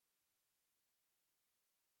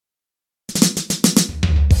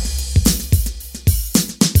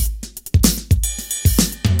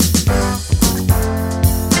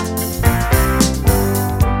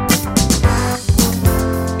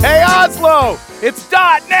It's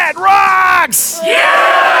 .NET Rocks!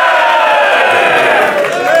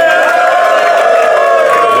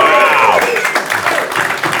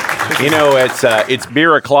 You know, it's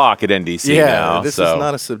beer o'clock at NDC now. This is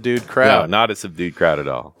not a subdued crowd. No, not a subdued crowd at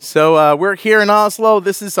all. So we're here in Oslo.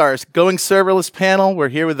 This is our Going Serverless panel. We're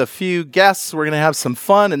here with a few guests. We're going to have some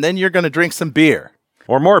fun, and then you're going to drink some beer.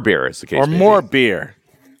 Or more beer, as the case may be. Beer.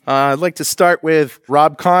 I'd like to start with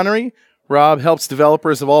Rob Conery. Rob helps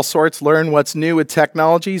developers of all sorts learn what's new with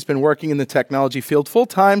technology. He's been working in the technology field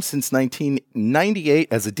full-time since 1998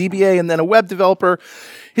 as a DBA and then a web developer.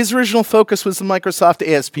 His original focus was the Microsoft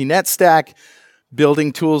ASP.NET Stack,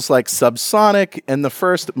 building tools like Subsonic and the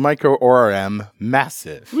first micro-ORM,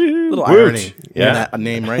 Massive. Little irony in that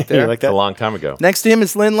name right there. Like that a long time ago. Next to him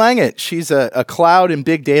is Lynn Langit. She's a cloud and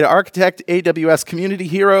big data architect, AWS community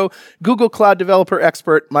hero, Google Cloud developer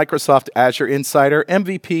expert, Microsoft Azure insider,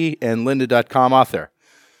 MVP, and lynda.com author.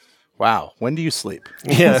 Wow. When do you sleep?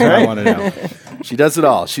 Yeah, That's what I want to know. She does it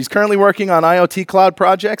all. She's currently working on IoT cloud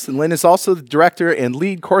projects, and Lynn is also the director and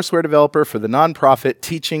lead courseware developer for the nonprofit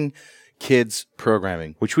Teaching Kids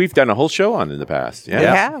Programming, which we've done a whole show on in the past. We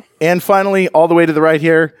have. And finally, all the way to the right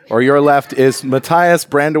here, or your left, is Mathias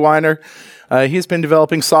Brandewinder. He's been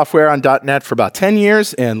developing software on .NET for about 10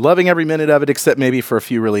 years and loving every minute of it, except maybe for a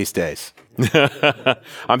few release days.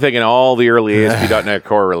 I'm thinking all the early ASP.NET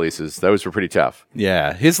Core releases. Those were pretty tough.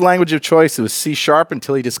 Yeah. His language of choice was C#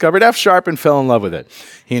 until he discovered F# and fell in love with it.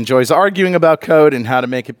 He enjoys arguing about code and how to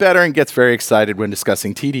make it better and gets very excited when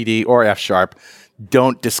discussing TDD or F#.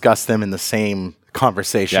 Don't discuss them in the same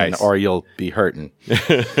conversation or you'll be hurting.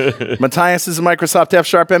 Mathias is a Microsoft F#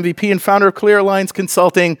 MVP and founder of Clear Lines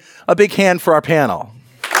Consulting. A big hand for our panel.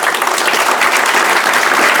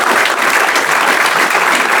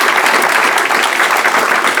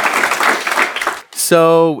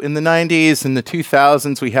 So in the 90s and the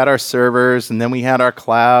 2000s, we had our servers, and then we had our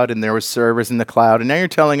cloud, and there were servers in the cloud, and now you're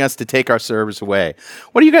telling us to take our servers away.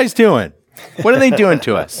 What are you guys doing? What are they doing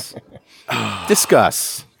to us?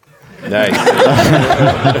 Discuss. Nice.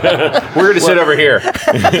 We're going to sit over here.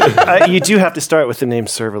 You do have to start with the name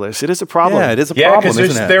serverless. It is a problem. Yeah, it is a problem,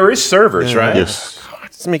 isn't it? There is servers, right? Yes.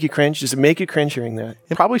 Does it make you cringe? Does it make you cringe hearing that?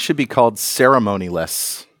 It probably should be called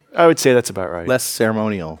ceremonyless. I would say that's about right. Less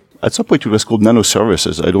ceremonial. At some point, it was called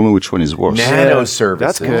nanoservices. I don't know which one is worse. Nanoservices.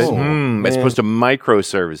 That's good. As opposed to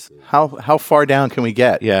microservices. How far down can we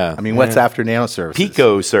get? Yeah. I mean, what's after nanoservices?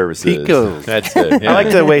 Pico services. Pico. That's it. Yeah. I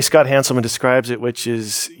like the way Scott Hanselman describes it, which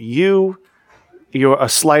is you're a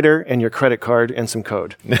slider and your credit card and some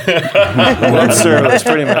code. That's serverless,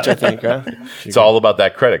 pretty much, I think. Huh? It's all about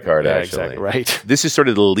that credit card, actually. Exactly right. This is sort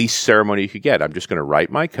of the least ceremony you could get. I'm just going to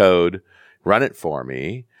write my code, run it for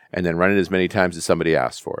me, and then run it as many times as somebody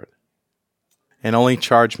asks for it. And only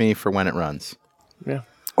charge me for when it runs. Yeah.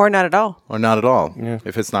 Or not at all. Or not at all,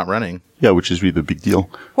 if it's not running. Yeah, which is really the big deal.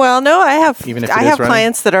 Well, no, I have Even if it I is have running?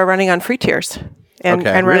 clients that are running on free tiers and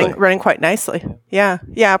really? running quite nicely. Yeah.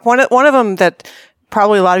 Yeah. One of them that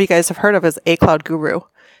probably a lot of you guys have heard of is A Cloud Guru.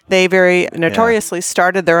 They very notoriously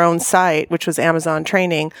started their own site, which was Amazon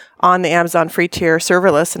training, on the Amazon free tier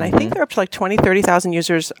serverless. And I think they're up to like 20, 30,000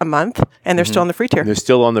 users a month, and they're still on the free tier. They're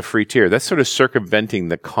still on the free tier. That's sort of circumventing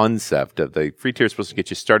the concept of the free tier is supposed to get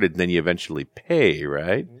you started, and then you eventually pay,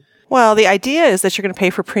 right? Well, the idea is that you're going to pay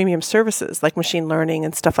for premium services like machine learning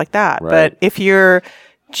and stuff like that. Right. But if you're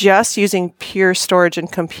just using pure storage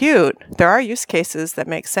and compute, there are use cases that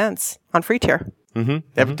make sense on free tier.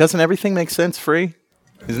 Doesn't everything make sense free?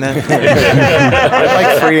 Isn't that? I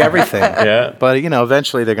like free everything. Yeah. But,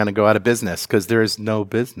 eventually they're going to go out of business because there is no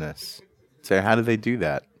business. So how do they do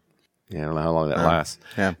that? Yeah, I don't know how long that lasts.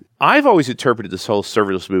 Yeah. I've always interpreted this whole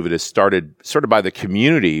serverless movement as started sort of by the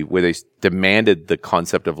community where they demanded the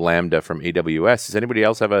concept of Lambda from AWS. Does anybody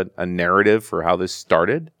else have a narrative for how this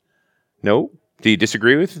started? No? Do you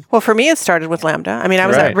disagree with? Well, for me, it started with Lambda. I mean, I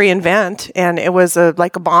was at reInvent, and it was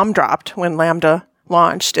like a bomb dropped when Lambda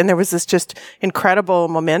launched, and there was this just incredible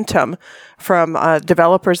momentum from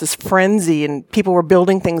developers, this frenzy, and people were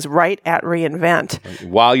building things right at reInvent.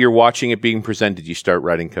 While you're watching it being presented, you start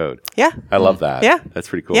writing code. Yeah. I love that. Yeah. That's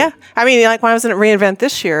pretty cool. Yeah. I mean, like when I was at reInvent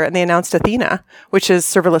this year and they announced Athena, which is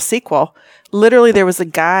serverless SQL, literally there was a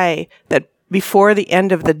guy that before the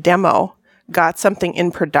end of the demo got something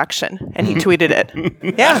in production and he tweeted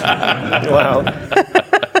it. Yeah. Wow.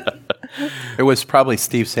 It was probably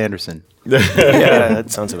Steve Sanderson. Yeah,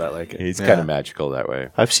 that sounds about like it. He's kind of magical that way.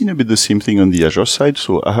 I've seen a bit the same thing on the Azure side.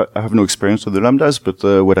 So I have no experience with the Lambdas, but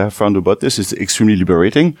what I have found about this is extremely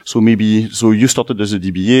liberating. So you started as a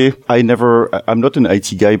DBA. I'm not an IT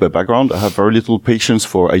guy by background. I have very little patience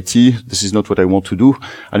for IT. This is not what I want to do.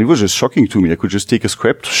 And it was just shocking to me. I could just take a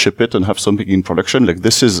script, ship it, and have something in production. Like,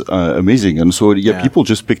 this is amazing. And so, people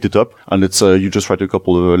just picked it up, and it's you just write a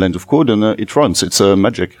couple of lines of code, and it runs. It's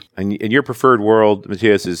magic. And in your preferred world,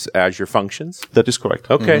 Mathias, is Azure Functions? That is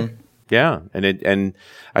correct. Okay. Yeah. And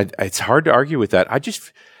it's hard to argue with that. I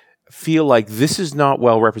just feel like this is not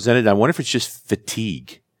well represented. I wonder if it's just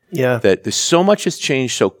fatigue. Yeah. That there's so much has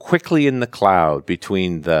changed so quickly in the cloud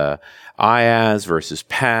between the IaaS versus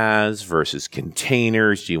PaaS versus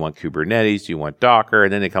containers. Do you want Kubernetes? Do you want Docker?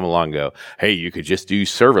 And then they come along and go, hey, you could just do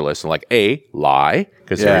serverless. And like, A, lie,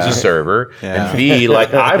 because there's a server. And B,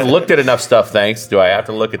 like, I've looked at enough stuff, thanks. Do I have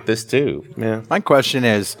to look at this too? Yeah. My question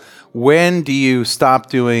is, when do you stop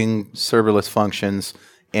doing serverless functions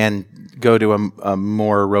and go to a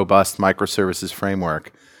more robust microservices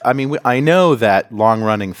framework? I mean, I know that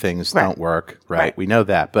long-running things don't work, right? We know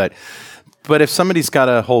that. But if somebody's got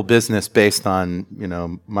a whole business based on,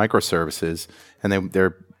 microservices, and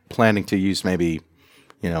they're planning to use maybe,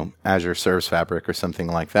 Azure Service Fabric or something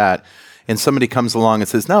like that, and somebody comes along and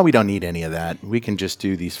says, no, we don't need any of that. We can just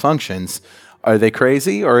do these functions. Are they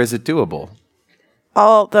crazy, or is it doable?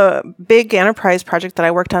 The big enterprise project that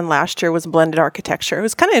I worked on last year was blended architecture. It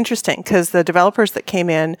was kind of interesting because the developers that came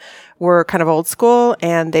in were kind of old school,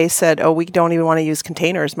 and they said, oh, we don't even want to use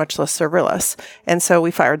containers, much less serverless. And so we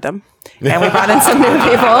fired them. And we brought in some new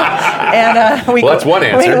people. And that's one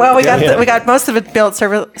answer. We got most of it built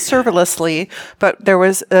serverlessly, but there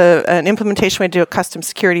was an implementation we had to do a custom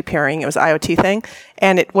security pairing. It was an IoT thing,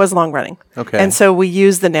 and it was long running. Okay. And so we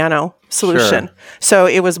used the Nano solution. Sure. So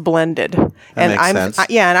it was blended. That makes sense.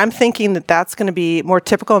 And I'm thinking that that's going to be more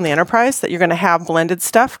typical in the enterprise, that you're going to have blended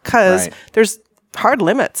stuff because there's hard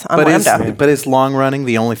limits on Lambda. But is long running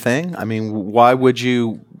the only thing? I mean, why would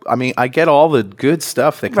you? I mean, I get all the good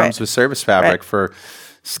stuff that comes with Service Fabric for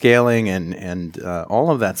scaling and all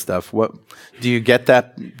of that stuff. What do you get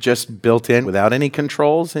that just built in without any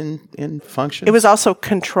controls in functions? It was also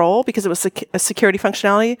control because it was a security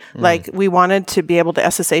functionality. Like, we wanted to be able to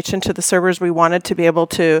SSH into the servers. We wanted to be able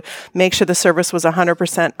to make sure the service was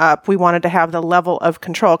 100% up. We wanted to have the level of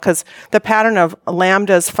control because the pattern of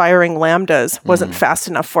Lambdas firing Lambdas wasn't fast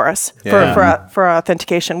enough for us for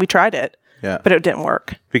authentication. We tried it, but it didn't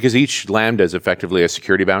work. Because each Lambda is effectively a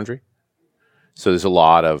security boundary. So there's a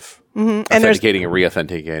lot of authenticating and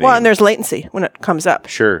re-authenticating. Well, and there's latency when it comes up.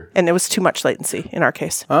 Sure. And there was too much latency in our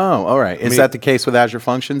case. Oh, all right. Is that the case with Azure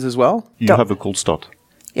Functions as well? You have a cold start.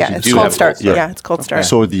 Yeah, it's cold start. Yeah, it's cold start.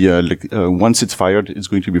 So once it's fired, it's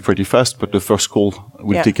going to be pretty fast, but the first call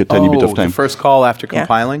will take a tiny bit of time. The first call after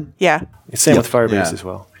compiling? Yeah. Same with Firebase as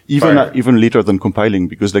well. Even later than compiling,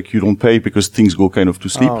 because you don't pay because things go kind of to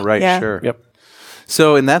sleep. Oh, right, sure. Yep.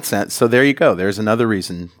 So in that sense, there you go. There's another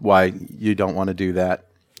reason why you don't want to do that.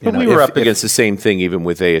 But we were up against the same thing even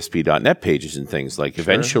with ASP.NET pages and things. Like,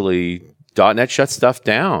 eventually, .NET shuts stuff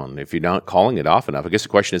down if you're not calling it off enough. I guess the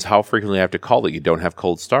question is how frequently you have to call it. You don't have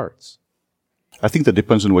cold starts. I think that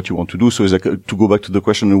depends on what you want to do. So it's to go back to the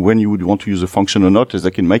question of when you would want to use a function or not, is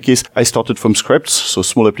in my case, I started from scripts. So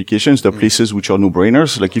small applications, there are places which are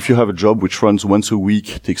no-brainers. Like, if you have a job which runs once a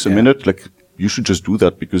week, takes a minute, you should just do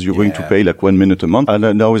that because you're going to pay 1 minute a month.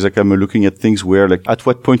 And now is I'm looking at things where at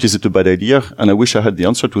what point is it a bad idea? And I wish I had the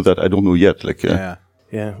answer to that. I don't know yet. Yeah.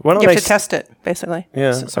 You have to test it, basically.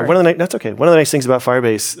 Yeah. That's okay. One of the nice things about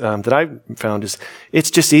Firebase that I found is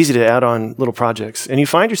it's just easy to add on little projects. And you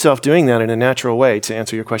find yourself doing that in a natural way, to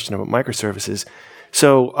answer your question about microservices.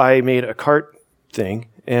 So I made a cart thing,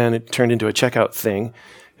 and it turned into a checkout thing.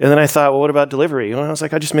 And then I thought, well, what about delivery? And I was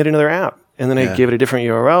like, I just made another app. And then I gave it a different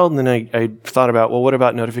URL. And then I thought about, well, what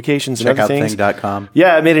about notifications and other things? Checkoutthing.com.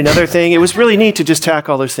 Yeah, I made another thing. It was really neat to just tack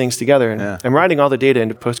all those things together. And I'm writing all the data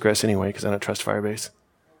into Postgres anyway because I don't trust Firebase.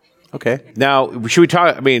 Okay. Now, should we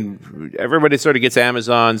talk? I mean, everybody sort of gets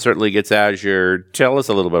Amazon, certainly gets Azure. Tell us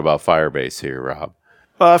a little bit about Firebase here, Rob.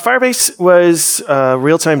 Firebase was a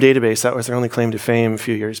real-time database. That was their only claim to fame a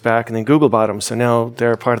few years back. And then Google bought them. So now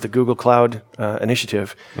they're part of the Google Cloud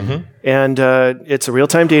initiative. Mm-hmm. And it's a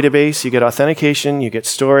real-time database. You get authentication, you get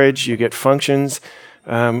storage, you get functions.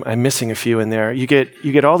 I'm missing a few in there. You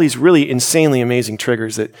get all these really insanely amazing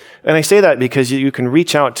triggers and I say that because you can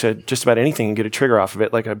reach out to just about anything and get a trigger off of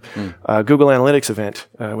it, like a Google Analytics event.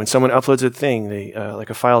 When someone uploads a thing, like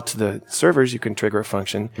a file to the servers, you can trigger a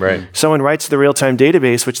function. Right. Someone writes to the real-time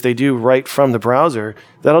database, which they do right from the browser,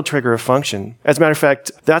 that'll trigger a function. As a matter of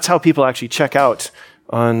fact, that's how people actually check out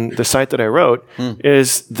on the site that I wrote,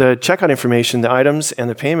 is the checkout information, the items and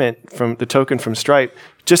the payment from the token from Stripe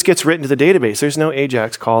just gets written to the database. There's no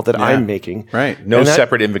AJAX call that I'm making. Right. No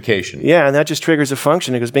separate invocation. Yeah, and that just triggers a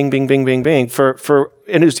function. It goes bing, bing, bing, bing, bing.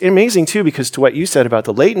 And it's amazing too, because to what you said about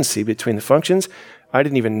the latency between the functions, I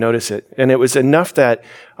didn't even notice it. And it was enough that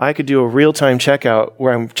I could do a real-time checkout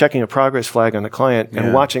where I'm checking a progress flag on the client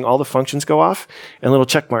and watching all the functions go off and little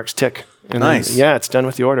check marks tick. And nice. Then, it's done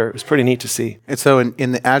with the order. It was pretty neat to see. And so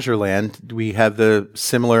in the Azure land, do we have the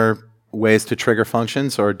similar ways to trigger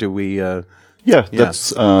functions, or do we...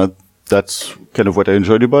 That's kind of what I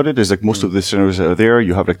enjoyed about it, is like most of the scenarios are there.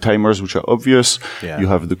 You have like timers, which are obvious. Yeah. You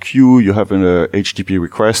have the queue, you have an HTTP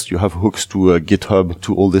request, you have hooks to GitHub,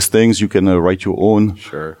 to all these things. You can write your own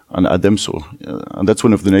and add them. So, and that's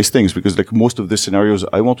one of the nice things, because like most of the scenarios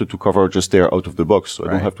I wanted to cover just there out of the box. So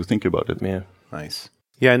I don't have to think about it. Yeah. Nice.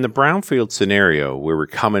 Yeah, in the brownfield scenario where we're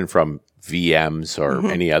coming from VMs or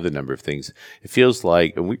any other number of things, it feels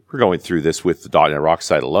like, and we're going through this with the .NET Rock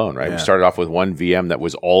site alone, right? Yeah. We started off with one VM that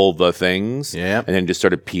was all the things, and then just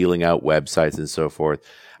started peeling out websites and so forth.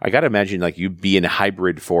 I got to imagine like you'd be in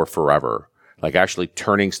hybrid for forever, like actually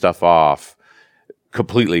turning stuff off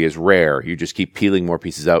completely is rare. You just keep peeling more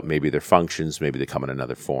pieces out. Maybe they're functions, maybe they come in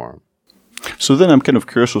another form. So then I'm kind of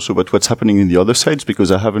curious also about what's happening in the other sides,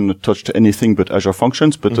 because I haven't touched anything but Azure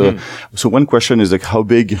Functions. But so one question is like, how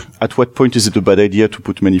big, at what point is it a bad idea to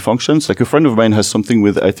put many functions? Like a friend of mine has something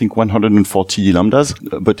with, I think, 140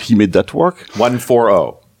 Lambdas, but he made that work.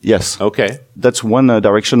 140. Yes. Okay. That's one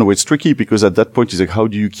direction where it's tricky, because at that point it's like, how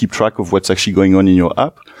do you keep track of what's actually going on in your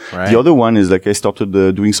app? Right. The other one is like, I started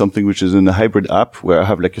doing something which is in a hybrid app where I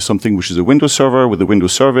have like something which is a Windows server with a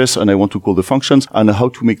Windows service, and I want to call the functions, and how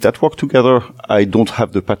to make that work together. I don't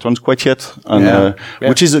have the patterns quite yet. And,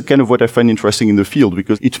 which is kind of what I find interesting in the field,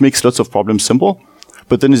 because it makes lots of problems simple.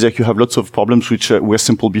 But then it's like you have lots of problems which were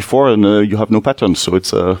simple before, and you have no patterns. So it's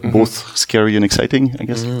both scary and exciting, I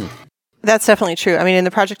guess. That's definitely true. I mean, in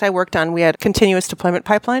the project I worked on, we had continuous deployment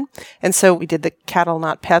pipeline. And so we did the cattle,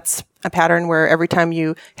 not pets, a pattern where every time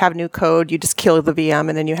you have new code, you just kill the VM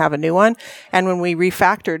and then you have a new one. And when we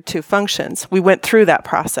refactored to functions, we went through that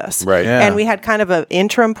process. Right. Yeah. And we had kind of an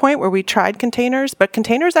interim point where we tried containers, but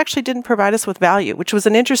containers actually didn't provide us with value, which was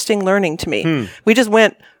an interesting learning to me. We just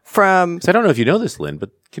went from... So I don't know if you know this, Lynn,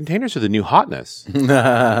 but containers are the new hotness.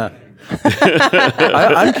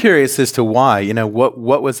 I'm curious as to why. You know, what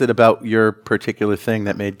was it about your particular thing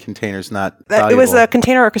that made containers not valuable? It was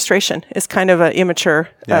container orchestration is kind of an immature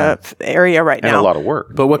area right now. And a lot of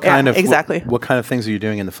work. But what kind of exactly. What kind of things are you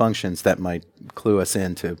doing in the functions that might clue us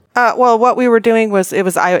into? Well, what we were doing was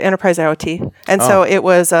enterprise IoT, and so it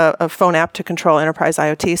was a phone app to control enterprise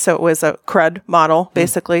IoT. So it was a CRUD model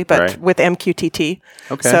basically, but with MQTT.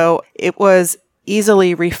 Okay. So it was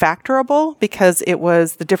easily refactorable because it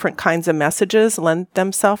was the different kinds of messages lend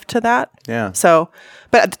themselves to that. Yeah. So,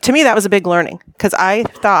 but to me, that was a big learning because I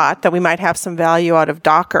thought that we might have some value out of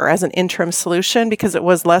Docker as an interim solution because it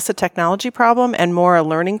was less a technology problem and more a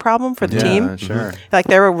learning problem for the team. Sure. Like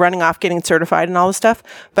they were running off getting certified and all this stuff,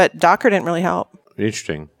 but Docker didn't really help.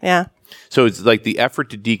 Interesting. Yeah. So it's like the effort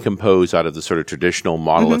to decompose out of the sort of traditional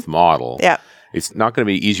monolith model. Yeah. It's not going to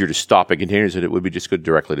be easier to stop at containers than it would be just go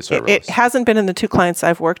directly to serverless. It hasn't been in the two clients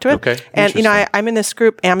I've worked with. Okay. And, you know, I'm in this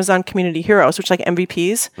group, Amazon Community Heroes, which is like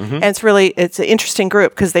MVPs. And it's an interesting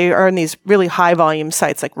group because they are in these really high volume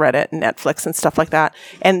sites like Reddit and Netflix and stuff like that.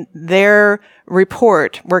 And their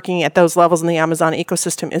report working at those levels in the Amazon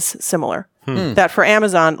ecosystem is similar. That for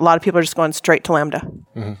Amazon, a lot of people are just going straight to Lambda.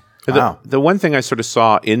 Wow. The one thing I sort of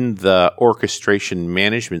saw in the orchestration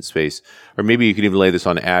management space, or maybe you could even lay this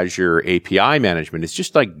on Azure API management, is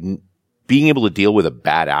just like being able to deal with a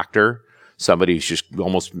bad actor. Somebody who's just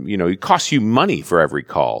almost, you know, it costs you money for every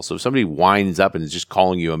call. So if somebody winds up and is just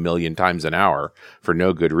calling you 1 million times an hour for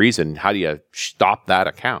no good reason, how do you stop that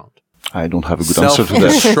account? I don't have a good answer to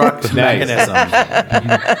that. Self-destruct mechanism.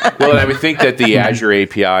 Well, I would think that the Azure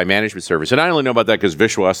API management service, and I only know about that because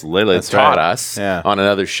Vishwas Lilith taught us on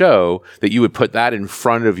another show, that you would put that in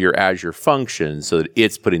front of your Azure function so that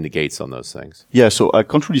it's putting the gates on those things. Yeah, so I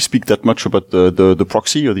can't really speak that much about the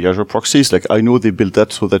proxy or the Azure proxies. Like I know they built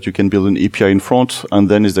that so that you can build an API in front, and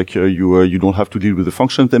then it's like you don't have to deal with the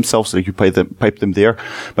functions themselves. Like you pipe them there.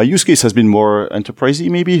 My use case has been more enterprisey,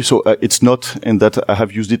 maybe. So it's not in that I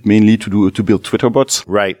have used it mainly to build Twitter bots.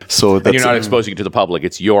 Right. So and you're not exposing it to the public.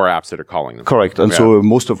 It's your apps that are calling them. Correct. And so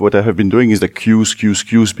most of what I have been doing is like queues,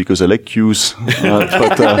 because I like queues.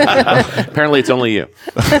 Apparently, it's only you.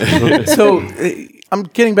 So I'm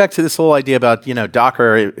getting back to this whole idea about,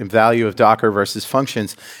 Docker and value of Docker versus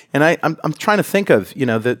functions. And I'm trying to think of,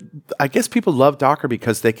 that I guess people love Docker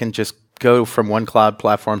because they can just go from one cloud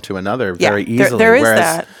platform to another very easily. There is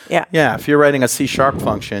that. Yeah. Yeah. If you're writing a C#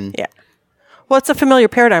 function. Yeah. Well, it's a familiar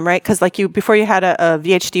paradigm, right? Because before you had a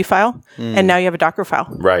VHD file, and now you have a Docker file.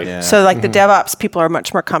 Right. Yeah. So the DevOps people are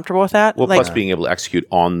much more comfortable with that. Well, plus being able to execute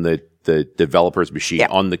on the developer's machine,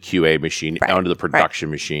 on the QA machine, onto the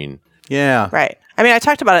production machine. Yeah. Right. I mean, I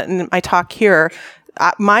talked about it in my talk here.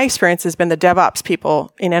 My experience has been the DevOps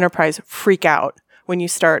people in enterprise freak out when you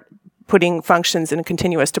start putting functions in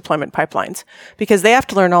continuous deployment pipelines because they have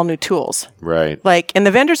to learn all new tools. Right. And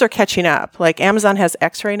the vendors are catching up. Amazon has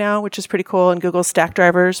X-Ray now, which is pretty cool, and Google's Stack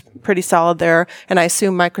Driver's pretty solid there. And I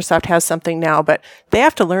assume Microsoft has something now, but they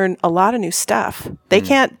have to learn a lot of new stuff. They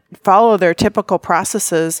can't follow their typical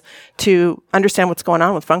processes to understand what's going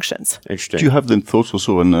on with functions. Interesting. Do you have then thoughts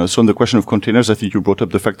also on, so on the question of containers, I think you brought up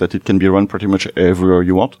the fact that it can be run pretty much everywhere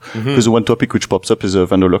you want. Because the one topic which pops up is a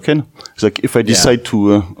vendor lock-in. It's like if I decide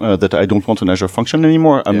that I don't want an Azure function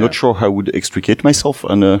anymore, I'm not sure how I would extricate myself,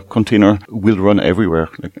 and a container will run everywhere.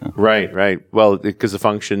 Right. Well, because the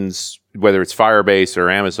functions, whether it's Firebase or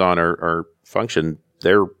Amazon or function,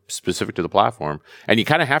 they're specific to the platform, and you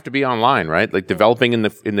kind of have to be online, right? Developing in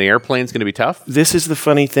the airplane is going to be tough. This is the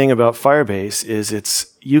funny thing about Firebase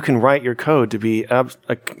is you can write your code to be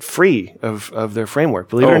free of their framework.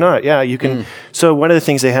 Believe it or not, you can. So one of the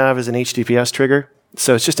things they have is an HTTPS trigger.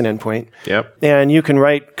 So it's just an endpoint. Yep. And you can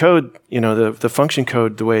write code, the function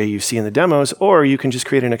code the way you see in the demos, or you can just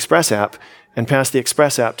create an Express app and pass the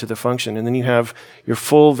Express app to the function. And then you have your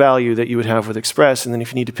full value that you would have with Express. And then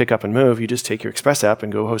if you need to pick up and move, you just take your Express app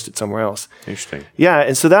and go host it somewhere else. Interesting. Yeah.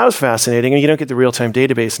 And so that was fascinating. And you don't get the real-time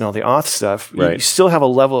database and all the auth stuff. Right. You still have a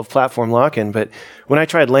level of platform lock-in. But when I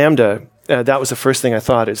tried Lambda, that was the first thing I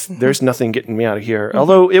thought is there's nothing getting me out of here.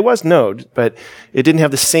 Although it was Node, but it didn't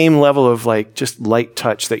have the same level of just light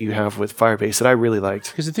touch that you have with Firebase that I really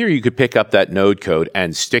liked. Because in theory, you could pick up that Node code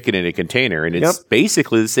and stick it in a container, and it's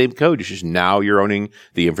basically the same code. It's just now you're owning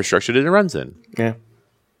the infrastructure that it runs in. Yeah,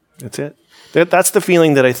 that's it. That's the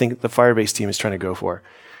feeling that I think the Firebase team is trying to go for.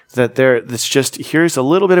 It's just here's a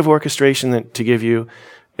little bit of orchestration to give you,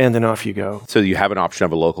 and then off you go. So you have an option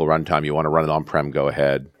of a local runtime. You want to run it on-prem, go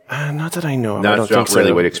ahead. Not that I know of. That's not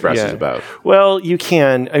really what Express is about. Well, you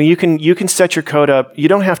can. I mean, you can set your code up. You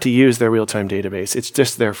don't have to use their real-time database. It's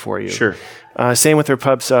just there for you. Sure. Same with their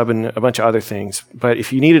pub sub and a bunch of other things. But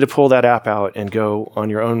if you needed to pull that app out and go on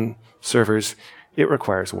your own servers, it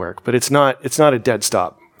requires work. But it's not a dead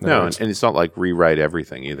stop. No, and it's not like rewrite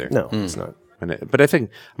everything either. No, it's not. But I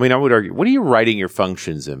would argue, what are you writing your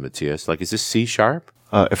functions in, Mathias? Is this C#?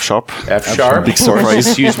 F#. F#? Big surprise.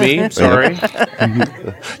 Excuse me. Sorry.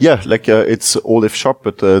 It's all F#,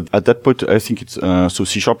 but at that point, I think it's so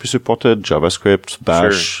C# is supported, JavaScript,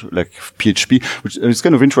 Bash, PHP, which is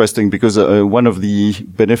kind of interesting because one of the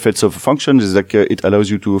benefits of a function is it allows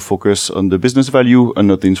you to focus on the business value and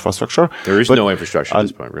not the infrastructure. There is no infrastructure at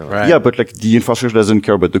this point, really. Right. Yeah, but the infrastructure doesn't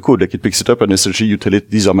care about the code. It picks it up and essentially you tell it,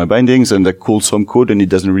 these are my bindings, and calls some code, and it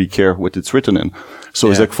doesn't really care what it's written in.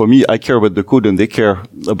 So it's for me, I care about the code and they care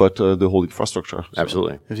about the whole infrastructure. So.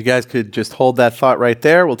 Absolutely. If you guys could just hold that thought right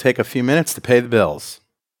there, we'll take a few minutes to pay the bills.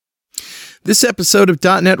 This episode of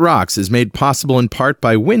 .NET Rocks is made possible in part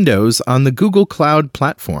by Windows on the Google Cloud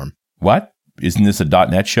Platform. What? Isn't this a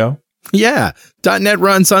 .NET show? Yeah, .NET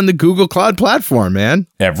runs on the Google Cloud Platform, man.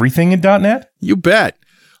 Everything in .NET? You bet.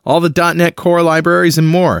 All the .NET Core libraries and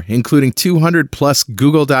more, including 200 plus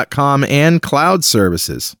Google.com and cloud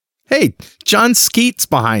services. Hey, John Skeet's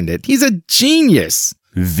behind it. He's a genius.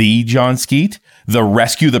 The John Skeet? The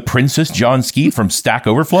Rescue the Princess John Skeet from Stack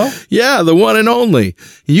Overflow? Yeah, the one and only.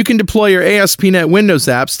 You can deploy your ASP.NET Windows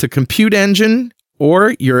apps to Compute Engine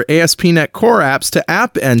or your ASP.NET Core apps to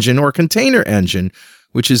App Engine or Container Engine,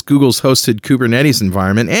 which is Google's hosted Kubernetes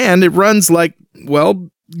environment, and it runs like, well,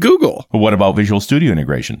 Google. What about Visual Studio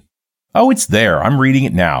integration? Oh, it's there. I'm reading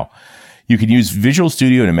it now. You can use Visual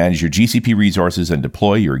Studio to manage your GCP resources and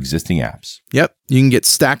deploy your existing apps. Yep. You can get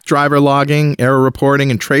stack driver logging, error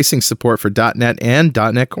reporting, and tracing support for .NET and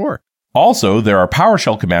 .NET Core. Also, there are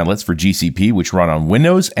PowerShell commandlets for GCP, which run on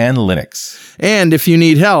Windows and Linux. And if you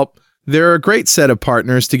need help, there are a great set of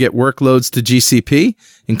partners to get workloads to GCP,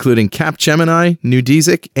 including Capgemini,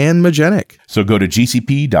 Nudezic, and Magenic. So go to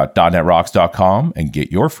gcp.netrocks.com and get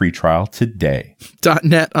your free trial today.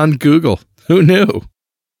 .NET on Google. Who knew?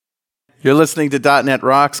 You're listening to .NET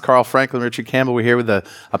Rocks. Carl Franklin, Richard Campbell. We're here with a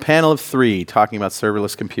panel of 3 talking about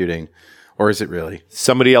serverless computing. Or is it really?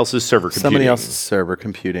 Somebody else's server computing. Somebody else's server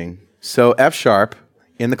computing. So F#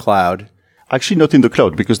 in the cloud. Actually, not in the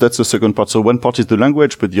cloud, because that's the second part. So one part is the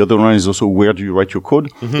language, but the other one is also where do you write your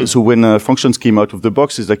code. Mm-hmm. So when functions came out of the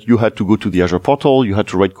box, it's like you had to go to the Azure portal, you had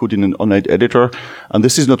to write code in an online editor, and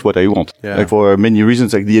this is not what I want. Yeah. Like for many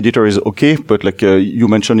reasons, like the editor is okay, but like you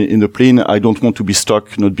mentioned in the plane, I don't want to be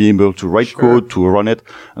stuck, not being able to write code, to run it.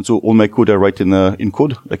 And so all my code I write in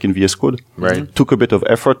code, like in VS Code. Right. Took a bit of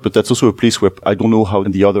effort, but that's also a place where I don't know how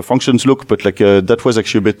the other functions look, but like that was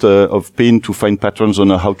actually a bit of pain to find patterns on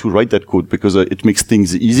how to write that code, because it makes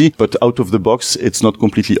things easy, but out of the box, it's not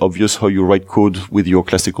completely obvious how you write code with your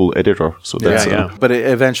classical editor. So that's but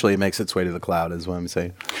eventually it makes its way to the cloud, is what I'm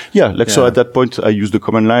saying. Yeah, so at that point, I use the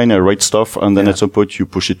command line, I write stuff, and then at some point you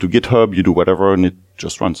push it to GitHub, you do whatever, and it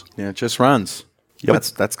just runs. Yeah, it just runs. Yep.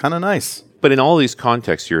 That's kind of nice. But in all these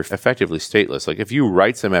contexts, you're effectively stateless. Like if you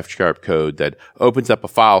write some F# code that opens up a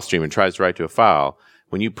file stream and tries to write to a file,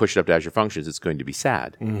 when you push it up to Azure Functions, it's going to be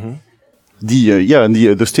sad. Mm-hmm.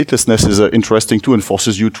 The statelessness is interesting too, and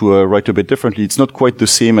forces you to write a bit differently. It's not quite the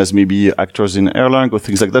same as maybe actors in Erlang or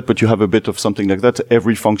things like that, but you have a bit of something like that.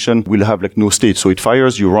 Every function will have like no state, so it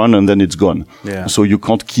fires, you run, and then it's gone. Yeah. So you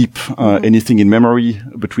can't keep anything in memory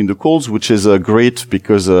between the calls, which is great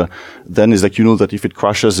because then is like you know that if it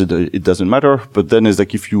crashes, it doesn't matter. But then is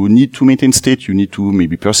like if you need to maintain state, you need to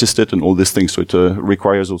maybe persist it and all these things. So it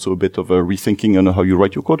requires also a bit of rethinking on how you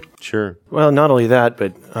write your code. Sure. Well, not only that,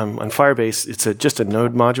 but on Firebase, it's just a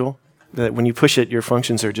node module that when you push it, your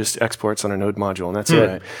functions are just exports on a node module, and that's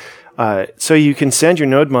it. So you can send your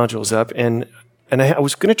node modules up, and I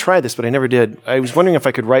was going to try this, but I never did. I was wondering if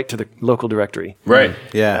I could write to the local directory. Right.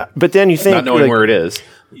 Yeah. But then you think, not knowing where it is.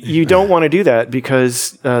 You don't want to do that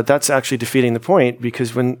because that's actually defeating the point,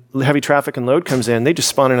 because when heavy traffic and load comes in, they just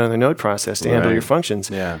spawn another node process to handle your functions.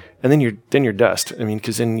 Yeah. And then you're dust. I mean,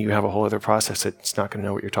 because then you have a whole other process that's not going to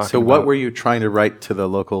know what you're talking about. So what were you trying to write to the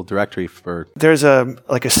local directory for? There's a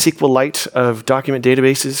SQLite of document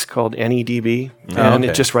databases called NEDB, and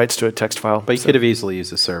it just writes to a text file. But you could have easily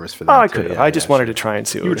used a service for that. I could have. I just wanted to try and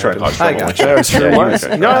see what You were trying to I got you.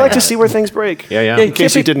 No, I like to see where things break. Yeah. In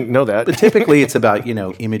case you didn't know that. But typically it's about,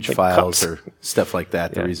 image files or stuff like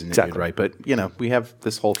that, the reason exactly. you'd write. But, we have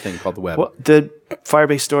this whole thing called the web. Well, the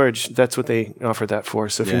Firebase storage, that's what they offer that for.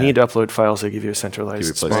 So if you need to upload files, they give you a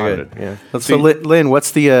centralized spot. Yeah. So Lynn,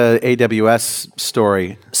 what's the AWS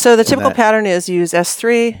story? So the typical pattern is use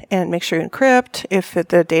S3 and make sure you encrypt if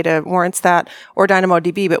the data warrants that, or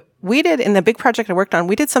DynamoDB. But we did, in the big project I worked on,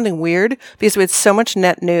 we did something weird because we had so much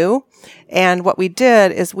net new. And what we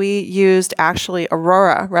did is we used actually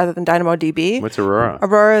Aurora rather than DynamoDB. What's Aurora?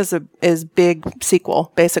 Aurora is big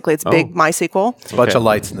SQL. Basically, it's big MySQL. It's a bunch of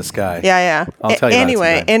lights in the sky. Yeah. I'll tell you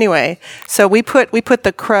Anyway. So we put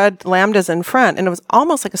the CRUD lambdas in front, and it was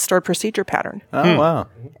almost like a stored procedure pattern. Oh, wow.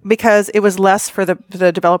 Because it was less for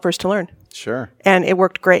the developers to learn. Sure. And it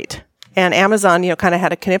worked great. And Amazon, kind of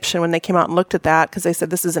had a conniption when they came out and looked at that because they said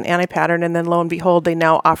this is an anti-pattern, and then lo and behold, they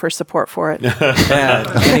now offer support for it.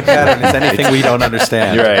 Anti-pattern is anything we don't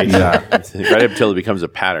understand. You're right. Right up until it becomes a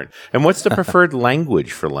pattern. And what's the preferred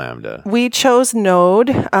language for Lambda? We chose Node.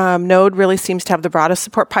 Node really seems to have the broadest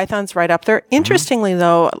support. Python's right up there. Interestingly,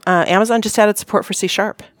 though, Amazon just added support for C#.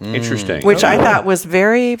 Interesting. Which I thought was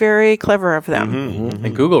very, very clever of them.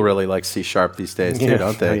 And Google really likes C# these days, too,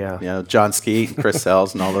 don't they? John Skeet, Chris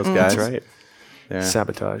Sells, and all those guys. That's right. Yeah.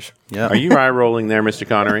 Sabotage. Yeah. Are you eye rolling there, Mr.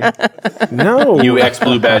 Connery? No. You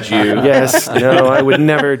ex-blue badge you. Yes. No, I would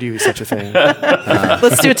never do such a thing.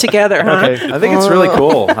 Let's do it together, huh? Okay. I think it's really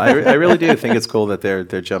cool. I really do think it's cool that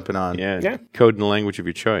they're jumping on. Yeah. Code in the language of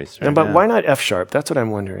your choice. Right? But why not F#? That's what I'm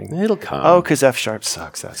wondering. It'll come. Oh, because F#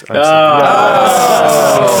 sucks. That's what I'm saying.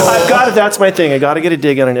 I've got it. That's my thing. I got to get a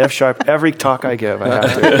dig on an F# every talk I give. I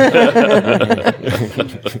have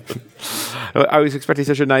to. I was expecting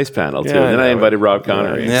such a nice panel, too. And then I invited Rob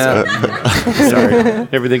Conery. Yeah. Sorry.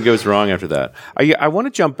 Everything goes wrong after that. I want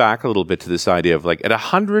to jump back a little bit to this idea of like at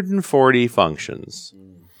 140 functions,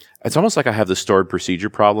 it's almost like I have the stored procedure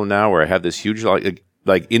problem now where I have this huge, like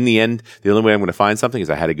in the end, the only way I'm going to find something is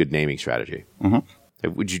I had a good naming strategy. Mm-hmm.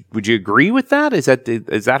 Would you agree with that? Is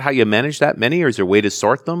that how you manage that many, or is there a way to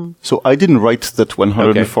sort them? So I didn't write that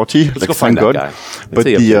 140. Let's go find that guy.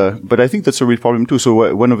 But I think that's a real problem too.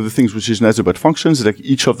 So one of the things which is nice about functions is like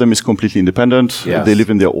each of them is completely independent. Yes. They live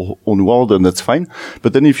in their own world, and that's fine.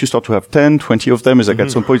 But then if you start to have 10, 20 of them, is like at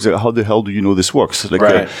some point, it's like, how the hell do you know this works?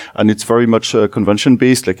 And it's very much convention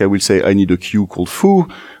based. Like I will say, I need a queue called foo,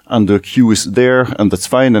 and the queue is there, and that's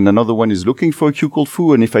fine. And another one is looking for a queue called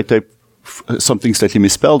foo, and if I type something slightly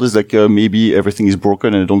misspelled is like maybe everything is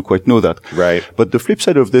broken and I don't quite know that. Right. But the flip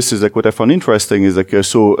side of this is like what I found interesting is like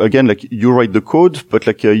so again like you write the code, but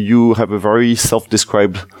like you have a very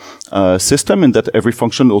self-described system, and that every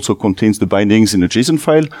function also contains the bindings in a JSON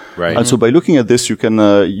file. Right. And so by looking at this, you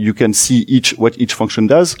can see what each function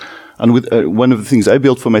does. And with one of the things I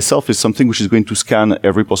built for myself is something which is going to scan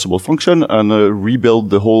every possible function and rebuild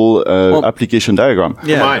the whole application diagram.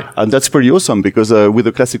 Yeah. And that's pretty awesome because with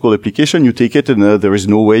a classical application, you take it and there is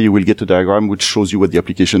no way you will get a diagram which shows you what the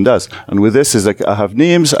application does. And with this, is like I have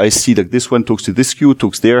names, I see like this one talks to this queue,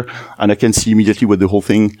 talks there, and I can see immediately what the whole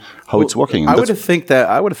thing, how it's working. I would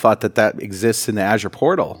have thought that exists in the Azure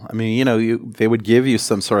portal. I mean, they would give you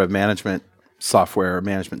some sort of management software or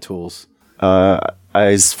management tools.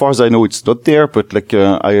 As far as I know, it's not there, but like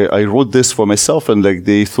I wrote this for myself, and like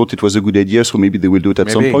they thought it was a good idea, so maybe they will do it at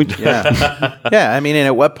some point. Yeah, yeah. I mean, and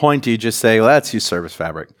at what point do you just say, "Let's use Service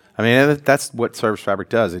Fabric"? I mean, that's what Service Fabric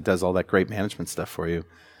does. It does all that great management stuff for you.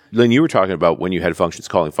 Lynn, you were talking about when you had functions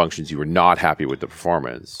calling functions, you were not happy with the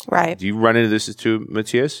performance. Right. Do you run into this too,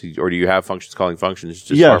 Mathias? Or do you have functions calling functions?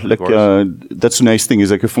 Just that's a nice thing.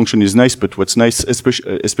 Is like a function is nice, but what's nice,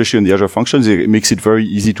 especially in the Azure functions, it makes it very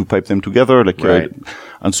easy to pipe them together. Like, right.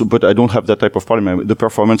 And so, but I don't have that type of problem. The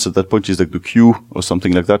performance at that point is like the queue or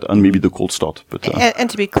something like that, and maybe the cold start. But and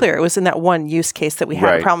to be clear, it was in that one use case that we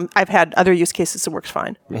had a problem. I've had other use cases that works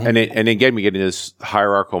fine. Mm-hmm. And again, we get into this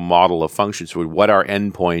hierarchical model of functions. So what are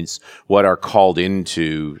endpoints? What are called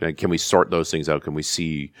into? And can we sort those things out? Can we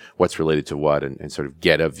see what's related to what and sort of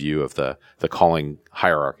get a view of the calling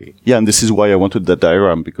hierarchy? Yeah, and this is why I wanted that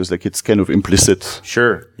diagram, because like it's kind of implicit.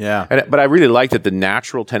 Sure. Yeah. But I really like that the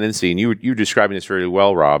natural tendency, and you're describing this very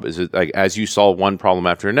well, Rob, is that like as you solve one problem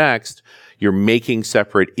after the next, you're making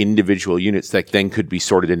separate individual units that then could be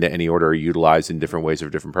sorted into any order or utilized in different ways or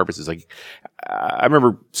different purposes. Like I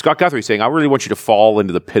remember Scott Guthrie saying, I really want you to fall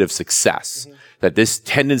into the pit of success. Mm-hmm. That this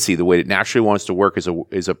tendency, the way it naturally wants to work, is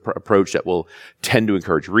a approach that will tend to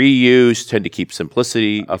encourage reuse, tend to keep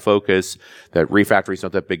simplicity a focus, that refactoring is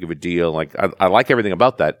not that big of a deal. Like I like everything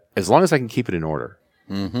about that, as long as I can keep it in order.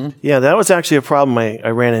 Mm-hmm. Yeah, that was actually a problem I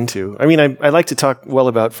ran into. I mean, I like to talk well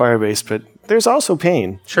about Firebase, but there's also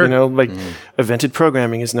pain. Sure. Evented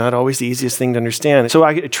programming is not always the easiest thing to understand. So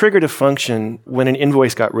I triggered a function when an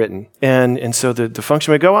invoice got written. And so the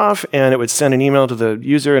function would go off and it would send an email to the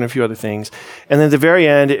user and a few other things. And then at the very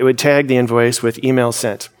end, it would tag the invoice with email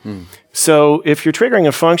sent. So if you're triggering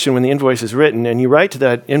a function when the invoice is written and you write to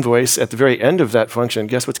that invoice at the very end of that function,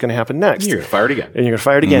 guess what's going to happen next? You're going to fire it again. And you're going to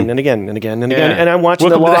fire it again and again and again and again. And I'm watching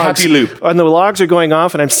Welcome the logs. to the happy loop. And the logs are going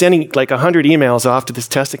off and I'm sending like 100 emails off to this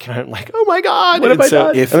test account. I'm like, oh my God. What have I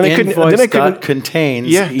done? If invoice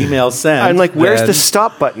contains email sent. I'm like, where's the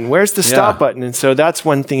stop button? Where's the stop button? And so that's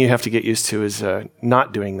one thing you have to get used to is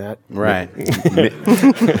not doing that. Right.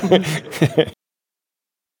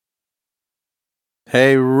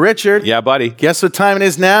 Hey, Richard. Yeah, buddy. Guess what time it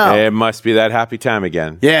is now? It must be that happy time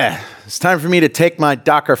again. Yeah. It's time for me to take my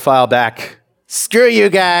Docker file back. Screw you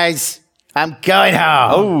guys. I'm going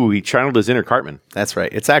home. Oh, he channeled his inner Cartman. That's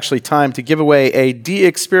right. It's actually time to give away a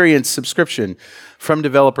DXperience subscription from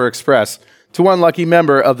Developer Express to one lucky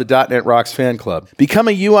member of the .NET Rocks fan club. Become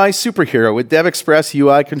a UI superhero with DevExpress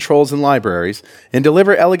UI controls and libraries, and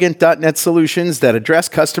deliver elegant .NET solutions that address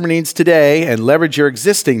customer needs today and leverage your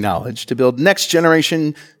existing knowledge to build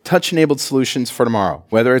next-generation touch-enabled solutions for tomorrow.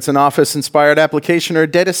 Whether it's an Office-inspired application or a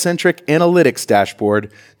data-centric analytics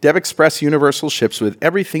dashboard, DevExpress Universal ships with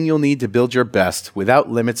everything you'll need to build your best without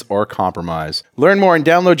limits or compromise. Learn more and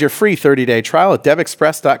download your free 30-day trial at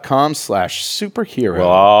devexpress.com/superhero. Well,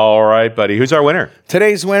 all right, buddy. Who's our winner?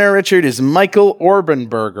 Today's winner, Richard, is Michael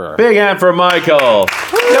Orbenberger. Big hand for Michael.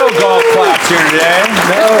 No golf claps here today.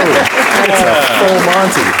 No. It's a full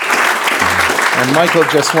Monty. And Michael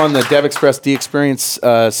just won the DevExpress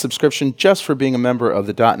DXperience subscription just for being a member of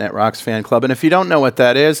the .NET Rocks fan club. And if you don't know what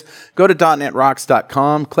that is, go to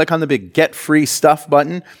 .NETRocks.com, click on the big Get Free Stuff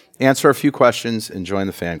button, answer a few questions, and join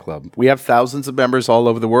the fan club. We have thousands of members all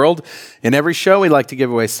over the world. In every show, we like to give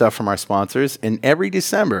away stuff from our sponsors. And every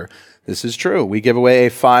December, this is true, we give away a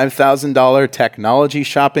 $5,000 technology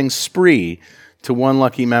shopping spree to one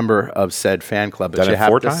lucky member of said fan club. But you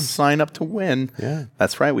have to sign up to win. Yeah.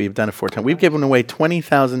 That's right. We've done it 4 times. We've given away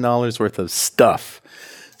 $20,000 worth of stuff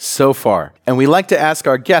so far. And we like to ask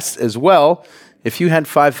our guests as well, if you had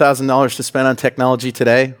 $5,000 to spend on technology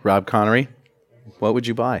today, Rob Conery, what would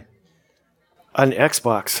you buy? An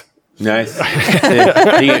Xbox. Nice.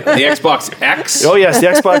 the Xbox X. Oh yes, the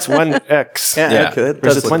Xbox One X. Yeah. Okay, that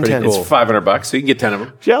Where's does the look pretty 110? cool. It's $500, so you can get 10 of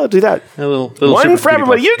them. Yeah, I'll do that. A little One Super for Speedy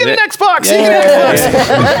everybody. Plus. You get an Xbox. You Yeah. get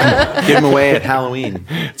an Xbox. Give them away at Halloween.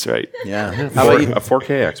 That's right. Yeah. How about you? A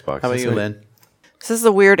 4K Xbox. How about you, Lynn? This is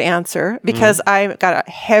a weird answer because I've got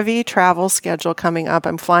a heavy travel schedule coming up.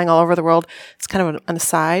 I'm flying all over the world. It's kind of an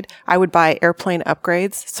aside. I would buy airplane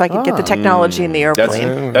upgrades so I could get the technology in the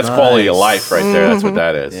airplane. That's quality of life right there. That's what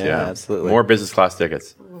that is. Yeah, Yeah, absolutely. More business class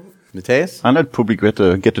tickets. Matthias? And I'd probably get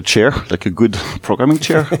a chair, like a good programming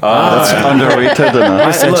chair. That's underrated.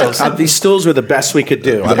 And, Look, these stools were the best we could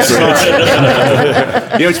do. I'm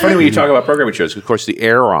sorry. It's funny when you talk about programming shows. Of course, the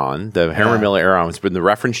Aeron, the Henry Miller Aeron, has been the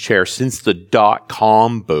reference chair since the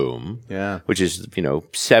 .com boom, which is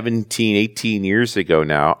 17, 18 years ago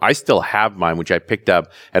now. I still have mine, which I picked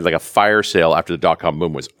up at like a fire sale after the .com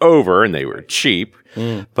boom was over, and they were cheap.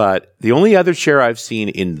 But the only other chair I've seen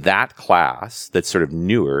in that class that's sort of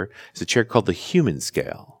newer is a chair called the Human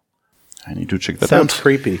Scale. I need to check that Sounds out.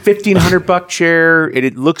 creepy. $1,500 chair.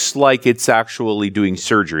 It looks like it's actually doing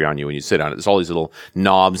surgery on you when you sit on it. There's all these little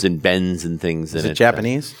knobs and bends and things. Is in it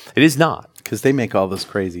Japanese? It is not. Because they make all those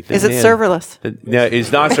crazy things. Is it serverless? No,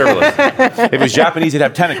 it's not serverless. If it was Japanese, it'd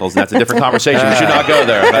have tentacles, and that's a different conversation. We should not go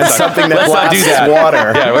there. That's something that let's not do blasts that.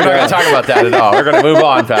 water. Yeah, we're not going to talk about that at all. We're going to move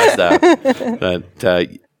on past that.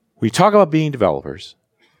 But we talk about being developers.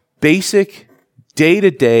 Basic,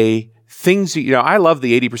 day-to-day things that, I love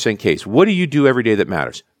the 80% case. What do you do every day that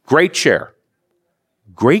matters? Great chair.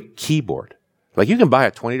 Great keyboard. Like you can buy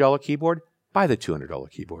a $20 keyboard, buy the $200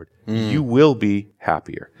 keyboard. You will be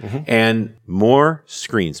happier. And more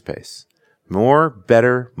screen space.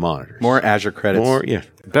 Better monitors. More Azure credits.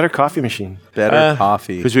 Better coffee machine. Better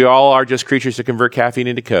coffee. Because we all are just creatures that convert caffeine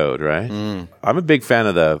into code, right? I'm a big fan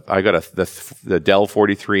of I got the Dell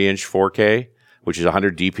 43-inch 4K, which is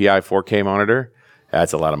 100 DPI 4K monitor.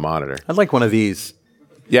 That's a lot of monitor. I'd like one of these.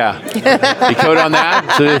 Yeah. You code on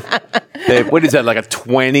that? So what is that, like a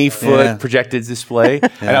 20-foot projected display?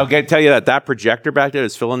 And I'll tell you that projector back there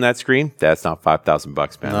that's filling that screen, that's not $5,000,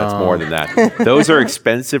 man. That's more than that. Those are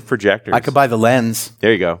expensive projectors. I could buy the lens.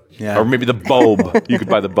 There you go. Yeah. Or maybe the bulb. You could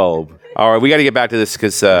buy the bulb. All right, we got to get back to this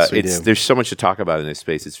because there's so much to talk about in this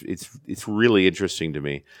space. It's really interesting to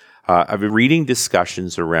me. I've been reading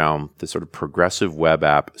discussions around the sort of progressive web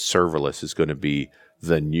app. Serverless is going to be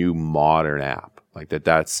the new modern app. Like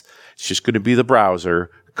it's just going to be the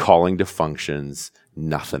browser calling to functions,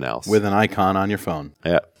 nothing else. With an icon on your phone.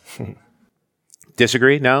 Yeah.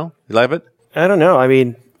 Disagree? No? You love it? I don't know. I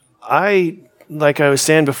mean, like I was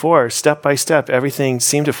saying before, step by step, everything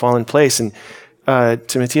seemed to fall in place. And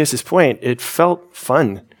to Matthias's point, it felt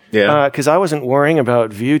fun. Yeah. Because I wasn't worrying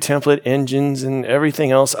about view template engines and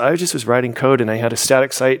everything else. I just was writing code, and I had a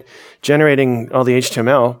static site generating all the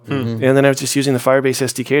HTML. And then I was just using the Firebase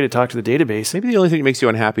SDK to talk to the database. Maybe the only thing that makes you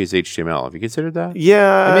unhappy is HTML. Have you considered that?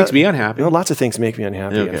 Yeah. It makes me unhappy. Lots of things make me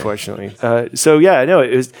unhappy, unfortunately.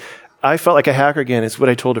 It was. I felt like a hacker again. It's what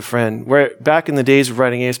I told a friend. Where back in the days of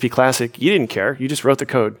writing ASP Classic, you didn't care. You just wrote the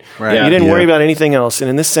code. Right. You didn't worry about anything else. And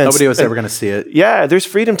in this sense, Nobody was ever going to see it. Yeah, there's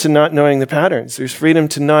freedom to not knowing the patterns. There's freedom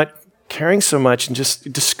to not caring so much and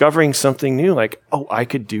just discovering something new. Like, oh, I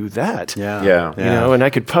could do that. Yeah. And I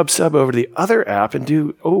could pub sub over to the other app and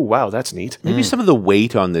do. Oh, wow, that's neat. Maybe some of the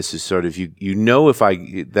weight on this is sort of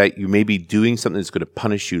that you may be doing something that's going to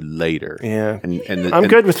punish you later. Yeah, I'm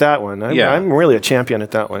good with that one. I'm really a champion at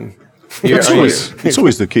that one. It's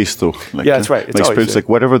always the case, though. That's right. It's my always experience, like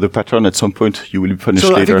whatever the pattern, at some point you will be punished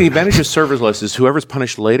So later. I think the advantage of serverless is whoever's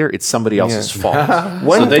punished later, it's somebody else's fault.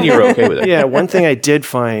 So then you're okay with it. Yeah, one thing I did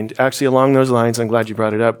find, actually along those lines, I'm glad you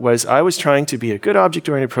brought it up, was I was trying to be a good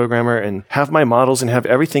object-oriented programmer and have my models and have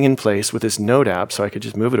everything in place with this Node app so I could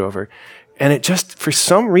just move it over. And it just, for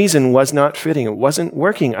some reason, was not fitting. It wasn't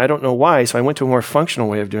working. I don't know why. So I went to a more functional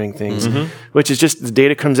way of doing things, which is just the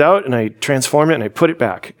data comes out and I transform it and I put it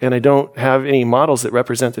back. And I don't have any models that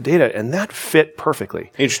represent the data. And that fit perfectly.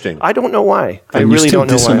 Interesting. I don't know why. I And really you still don't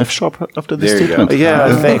know diss why. an F# after this There you go. statement.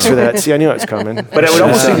 Yeah, thanks for that. See, I knew it was coming. But I would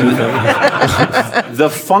almost think the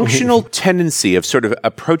functional tendency of sort of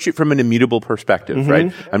approach it from an immutable perspective,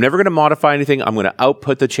 right? I'm never going to modify anything. I'm going to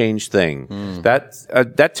output the changed thing.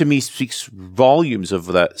 That to me speaks volumes of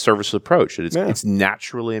that service approach. It's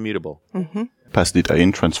naturally immutable. Pass data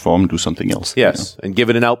in, transform, do something else. Yes, and give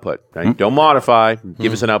it an output. Right? Don't modify.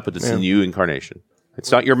 Give us an output that's a new incarnation.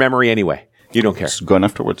 It's not your memory anyway. You don't care. It's gone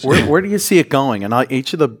afterwards. Where do you see it going? And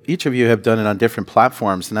each of you have done it on different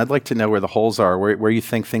platforms, and I'd like to know where the holes are, where you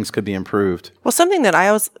think things could be improved. Well, something that I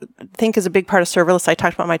always think is a big part of serverless, I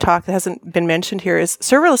talked about in my talk that hasn't been mentioned here, is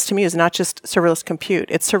serverless to me is not just serverless compute,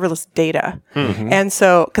 it's serverless data. Mm-hmm. And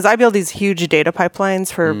so, because I build these huge data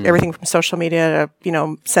pipelines for everything from social media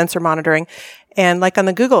to, sensor monitoring. And like on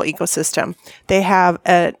the Google ecosystem, they have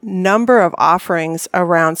a number of offerings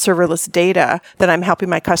around serverless data that I'm helping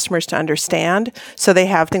my customers to understand. So they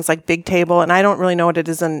have things like Bigtable, and I don't really know what it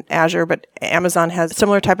is in Azure, but Amazon has a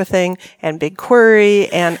similar type of thing, and BigQuery,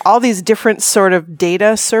 and all these different sort of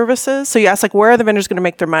data services. So you ask, like, where are the vendors going to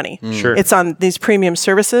make their money? Sure. It's on these premium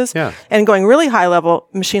services. Yeah. And going really high level,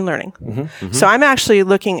 machine learning. Mm-hmm. Mm-hmm. So I'm actually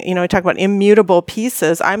looking, we talk about immutable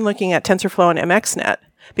pieces. I'm looking at TensorFlow and MXNet,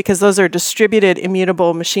 because those are distributed,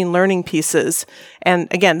 immutable machine learning pieces. And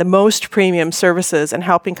again, the most premium services, and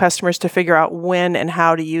helping customers to figure out when and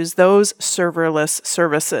how to use those serverless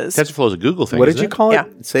services. TensorFlow is a Google thing. What did you call it? Yeah.